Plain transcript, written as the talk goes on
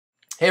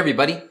Hey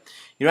everybody,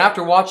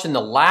 after watching the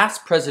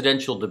last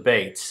presidential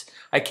debates,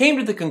 I came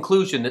to the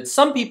conclusion that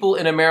some people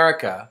in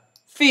America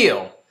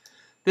feel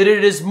that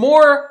it is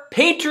more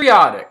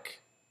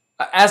patriotic.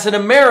 As an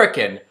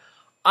American,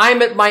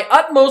 I'm at my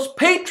utmost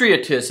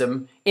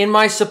patriotism in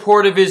my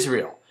support of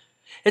Israel.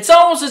 It's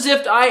almost as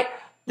if that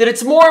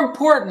it's more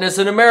important as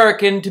an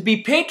American to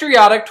be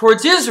patriotic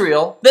towards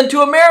Israel than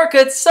to America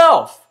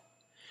itself.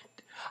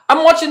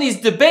 I'm watching these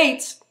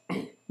debates.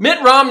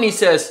 Mitt Romney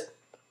says,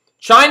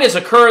 China's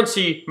a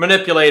currency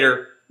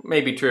manipulator, may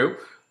be true.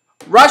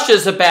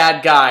 Russia's a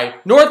bad guy.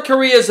 North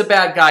Korea's a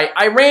bad guy.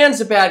 Iran's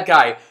a bad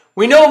guy.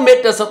 We know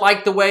Mitt doesn't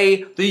like the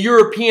way the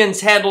Europeans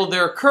handle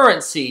their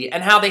currency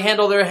and how they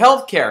handle their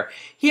health care.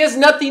 He has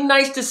nothing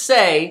nice to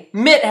say.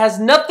 Mitt has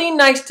nothing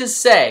nice to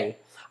say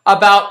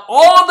about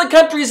all of the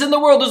countries in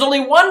the world. There's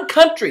only one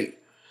country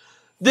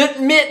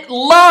that Mitt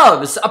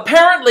loves,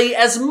 apparently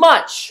as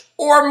much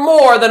or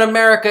more than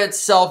America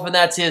itself, and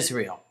that's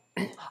Israel.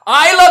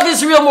 I love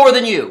Israel more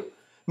than you.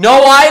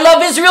 No, I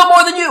love Israel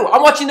more than you.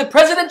 I'm watching the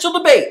presidential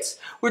debates.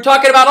 We're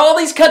talking about all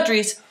these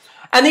countries,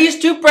 and these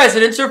two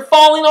presidents are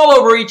falling all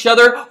over each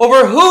other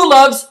over who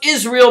loves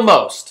Israel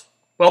most.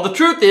 Well, the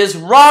truth is,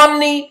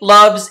 Romney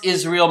loves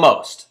Israel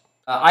most.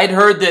 I'd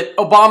heard that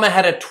Obama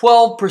had a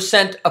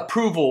 12%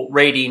 approval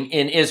rating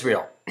in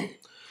Israel.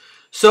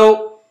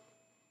 So,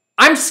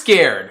 I'm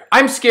scared.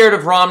 I'm scared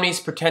of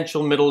Romney's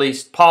potential Middle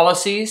East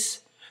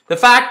policies. The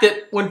fact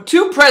that when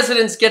two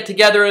presidents get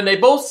together and they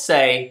both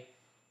say,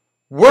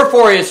 we're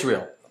for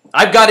Israel,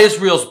 I've got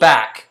Israel's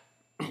back,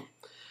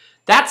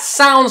 that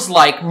sounds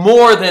like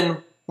more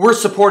than we're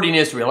supporting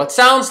Israel. It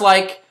sounds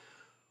like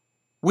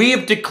we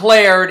have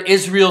declared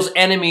Israel's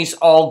enemies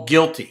all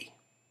guilty.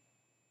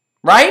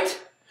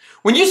 Right?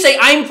 When you say,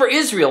 I'm for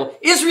Israel,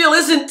 Israel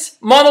isn't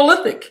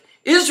monolithic.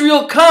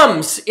 Israel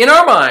comes, in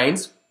our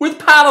minds, with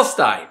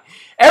Palestine.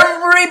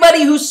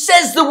 Everybody who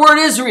says the word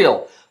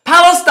Israel,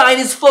 Palestine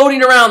is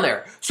floating around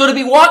there. So to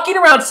be walking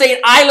around saying,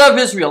 I love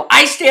Israel,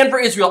 I stand for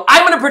Israel,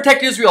 I'm going to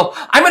protect Israel,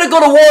 I'm going to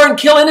go to war and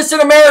kill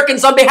innocent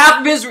Americans on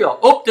behalf of Israel.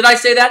 Oh, did I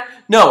say that?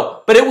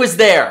 No, but it was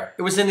there.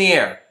 It was in the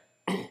air.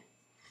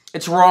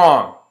 It's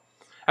wrong.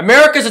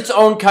 America's its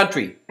own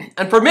country.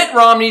 And for Mitt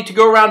Romney to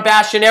go around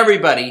bashing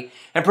everybody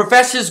and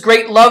profess his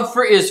great love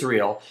for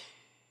Israel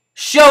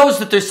shows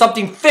that there's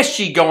something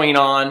fishy going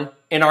on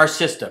in our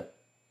system.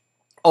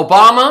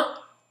 Obama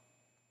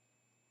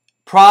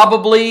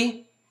probably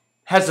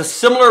has a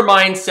similar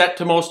mindset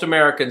to most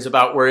Americans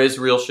about where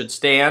Israel should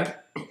stand.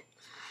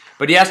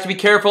 But he has to be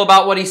careful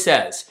about what he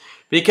says,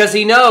 because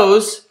he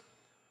knows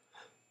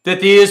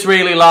that the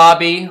Israeli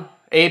lobby,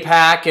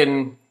 AIPAC,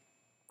 and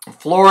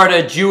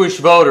Florida Jewish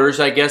voters,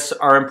 I guess,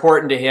 are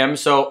important to him.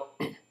 So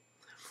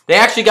they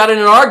actually got in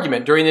an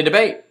argument during the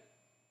debate.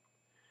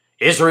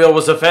 Israel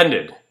was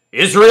offended.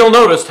 Israel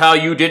noticed how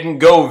you didn't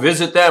go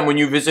visit them when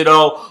you visited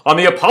on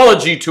the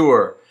apology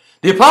tour.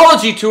 The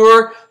apology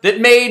tour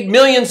that made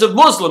millions of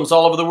Muslims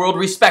all over the world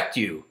respect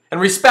you and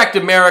respect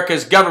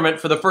America's government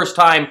for the first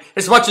time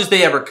as much as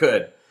they ever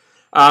could.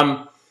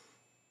 I'm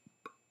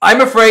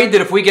afraid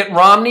that if we get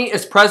Romney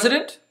as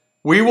president,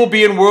 we will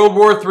be in World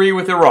War III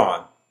with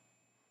Iran.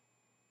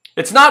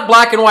 It's not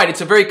black and white.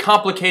 It's a very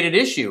complicated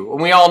issue,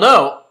 and we all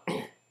know.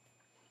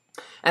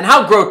 And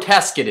how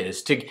grotesque it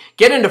is to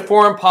get into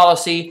foreign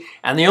policy,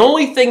 and the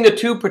only thing the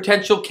two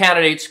potential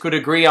candidates could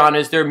agree on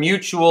is their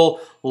mutual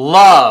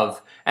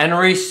love and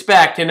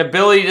respect and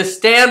ability to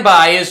stand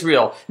by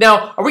Israel.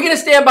 Now, are we going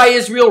to stand by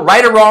Israel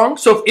right or wrong?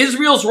 So if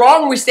Israel's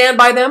wrong, we stand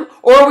by them?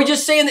 Or are we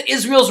just saying that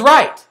Israel's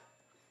right?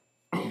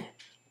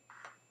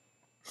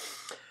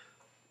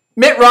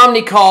 Mitt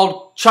Romney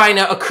called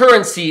China a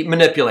currency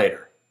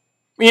manipulator.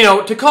 You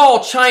know, to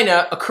call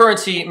China a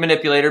currency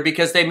manipulator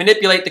because they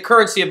manipulate the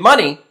currency of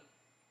money,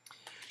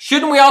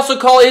 shouldn't we also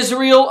call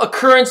Israel a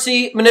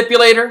currency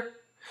manipulator?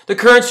 The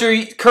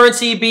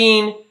currency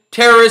being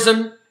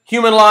terrorism,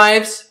 human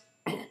lives.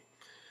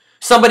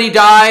 Somebody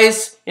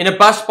dies in a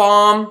bus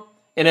bomb,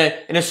 in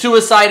a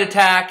suicide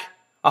attack,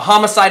 a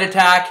homicide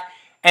attack,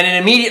 and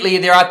then immediately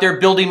they're out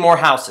there building more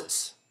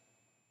houses.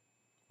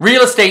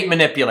 Real estate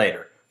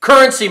manipulator,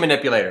 currency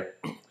manipulator.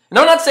 And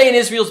I'm not saying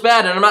Israel's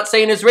bad, and I'm not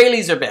saying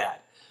Israelis are bad.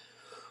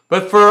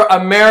 But for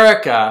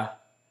America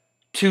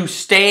to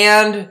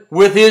stand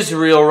with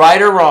Israel, right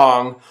or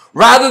wrong,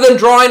 rather than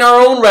drawing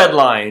our own red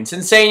lines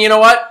and saying, you know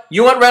what,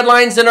 you want red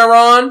lines in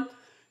Iran?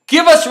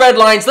 Give us red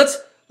lines.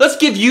 Let's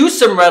give you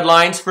some red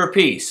lines for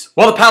peace.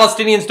 Well, the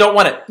Palestinians don't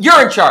want it.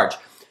 You're in charge.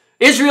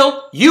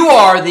 Israel, you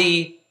are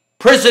the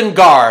prison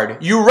guard.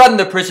 You run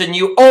the prison.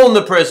 You own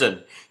the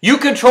prison. You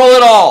control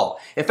it all.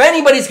 If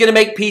anybody's going to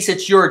make peace,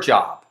 it's your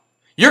job.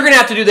 You're going to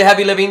have to do the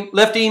heavy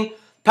lifting.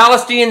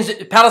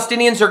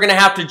 Palestinians are going to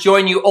have to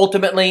join you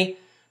ultimately.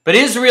 But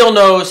Israel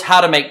knows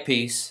how to make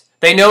peace.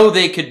 They know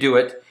they could do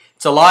it.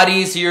 It's a lot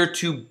easier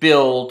to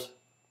build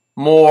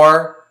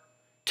more,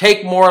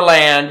 take more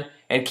land,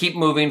 and keep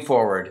moving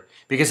forward.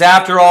 Because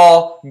after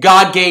all,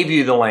 God gave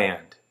you the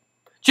land.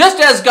 Just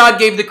as God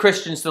gave the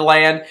Christians the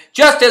land,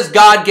 just as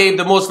God gave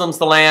the Muslims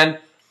the land,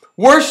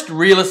 worst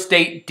real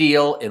estate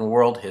deal in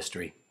world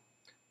history.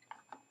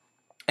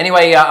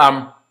 Anyway,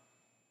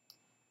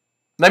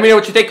 let me know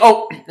what you think.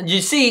 Oh, you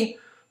see,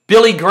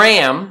 Billy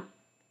Graham,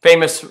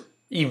 famous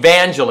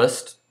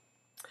evangelist,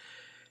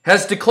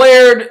 has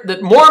declared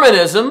that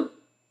Mormonism,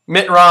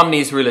 Mitt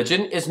Romney's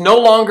religion, is no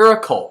longer a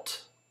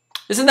cult.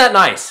 Isn't that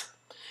nice?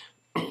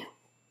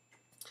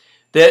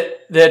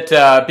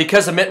 that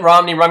because of Mitt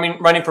Romney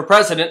running for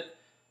president,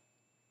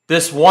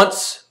 this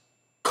once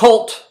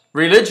cult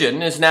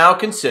religion is now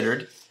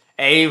considered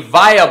a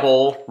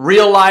viable,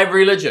 real live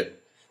religion.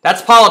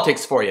 That's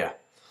politics for you.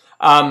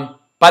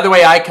 By the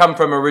way, I come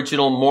from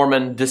original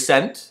Mormon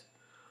descent.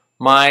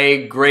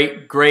 My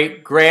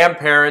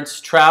great-great-grandparents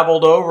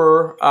traveled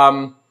over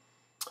on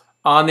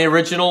the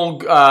original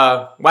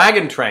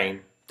wagon train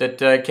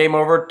that came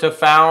over to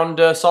found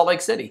Salt Lake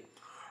City.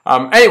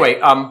 Anyway,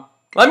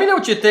 let me know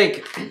what you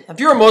think. If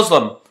you're a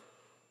Muslim,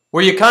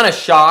 were you kind of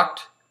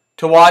shocked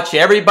to watch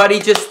everybody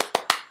just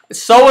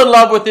so in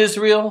love with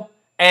Israel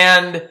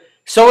and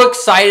so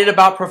excited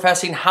about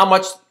professing how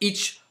much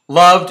each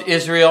loved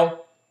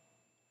Israel?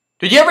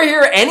 Did you ever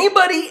hear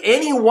anybody,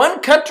 any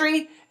one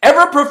country,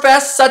 ever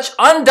profess such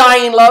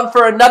undying love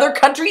for another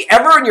country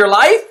ever in your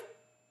life?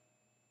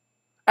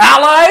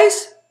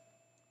 Allies?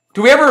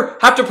 Do we ever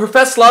have to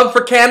profess love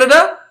for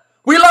Canada?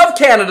 We love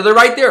Canada. They're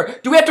right there.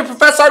 Do we have to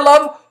profess our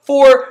love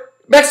for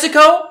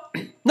Mexico?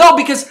 No,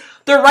 because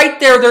they're right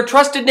there. They're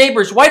trusted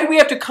neighbors. Why do we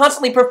have to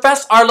constantly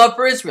profess our love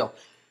for Israel?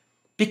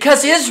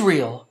 Because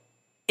Israel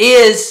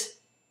is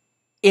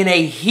in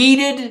a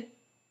heated,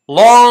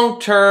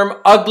 long-term,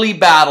 ugly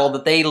battle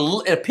that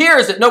it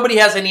appears that nobody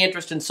has any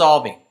interest in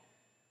solving.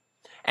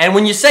 And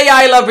when you say,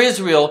 I love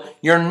Israel,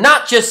 you're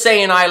not just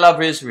saying, I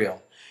love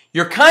Israel.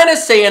 You're kind of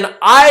saying,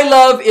 I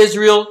love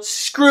Israel,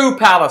 screw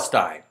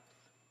Palestine.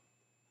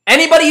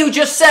 Anybody who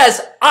just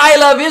says, I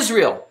love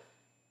Israel,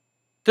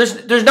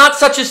 there's not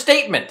such a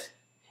statement.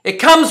 It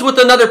comes with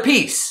another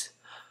piece.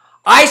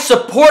 I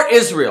support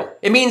Israel.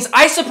 It means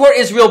I support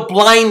Israel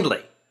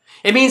blindly.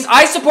 It means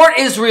I support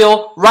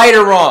Israel right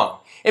or wrong.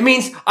 It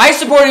means I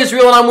support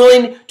Israel and I'm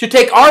willing to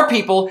take our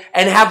people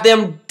and have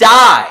them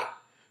die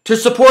to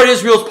support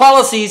Israel's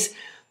policies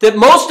that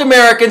most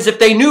Americans, if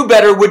they knew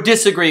better, would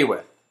disagree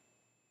with.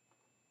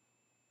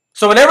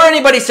 So whenever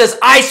anybody says,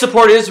 I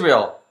support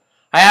Israel,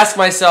 I ask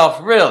myself,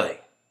 really?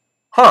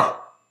 Huh.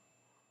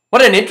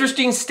 What an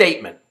interesting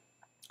statement.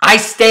 I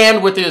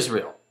stand with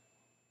Israel.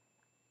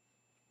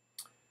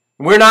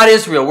 We're not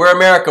Israel. We're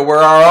America.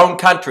 We're our own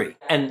country.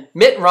 And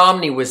Mitt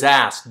Romney was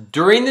asked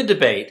during the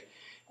debate,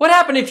 what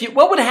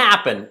would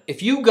happen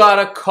if you got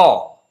a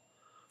call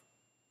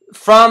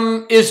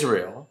from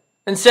Israel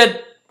and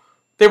said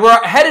they were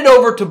headed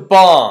over to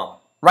bomb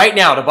right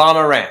now, to bomb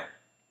Iran?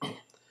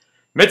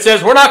 Mitt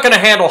says, we're not going to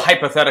handle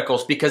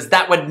hypotheticals because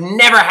that would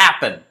never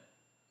happen.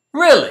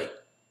 Really?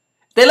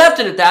 They left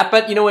it at that,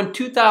 but in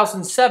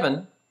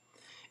 2007,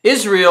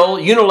 Israel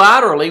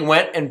unilaterally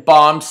went and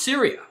bombed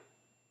Syria.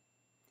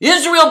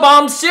 Israel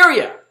bombed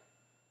Syria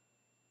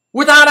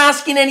without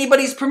asking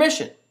anybody's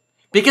permission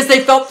because they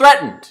felt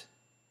threatened.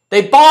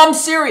 They bombed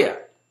Syria.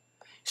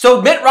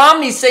 So Mitt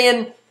Romney's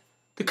saying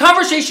the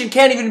conversation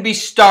can't even be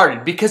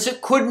started because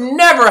it could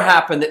never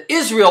happen that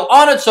Israel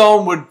on its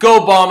own would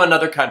go bomb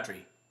another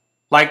country,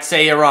 like,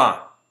 say, Iran.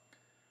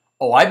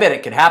 Oh, I bet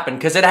it could happen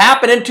because it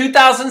happened in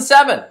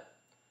 2007.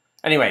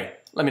 Anyway,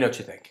 let me know what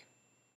you think.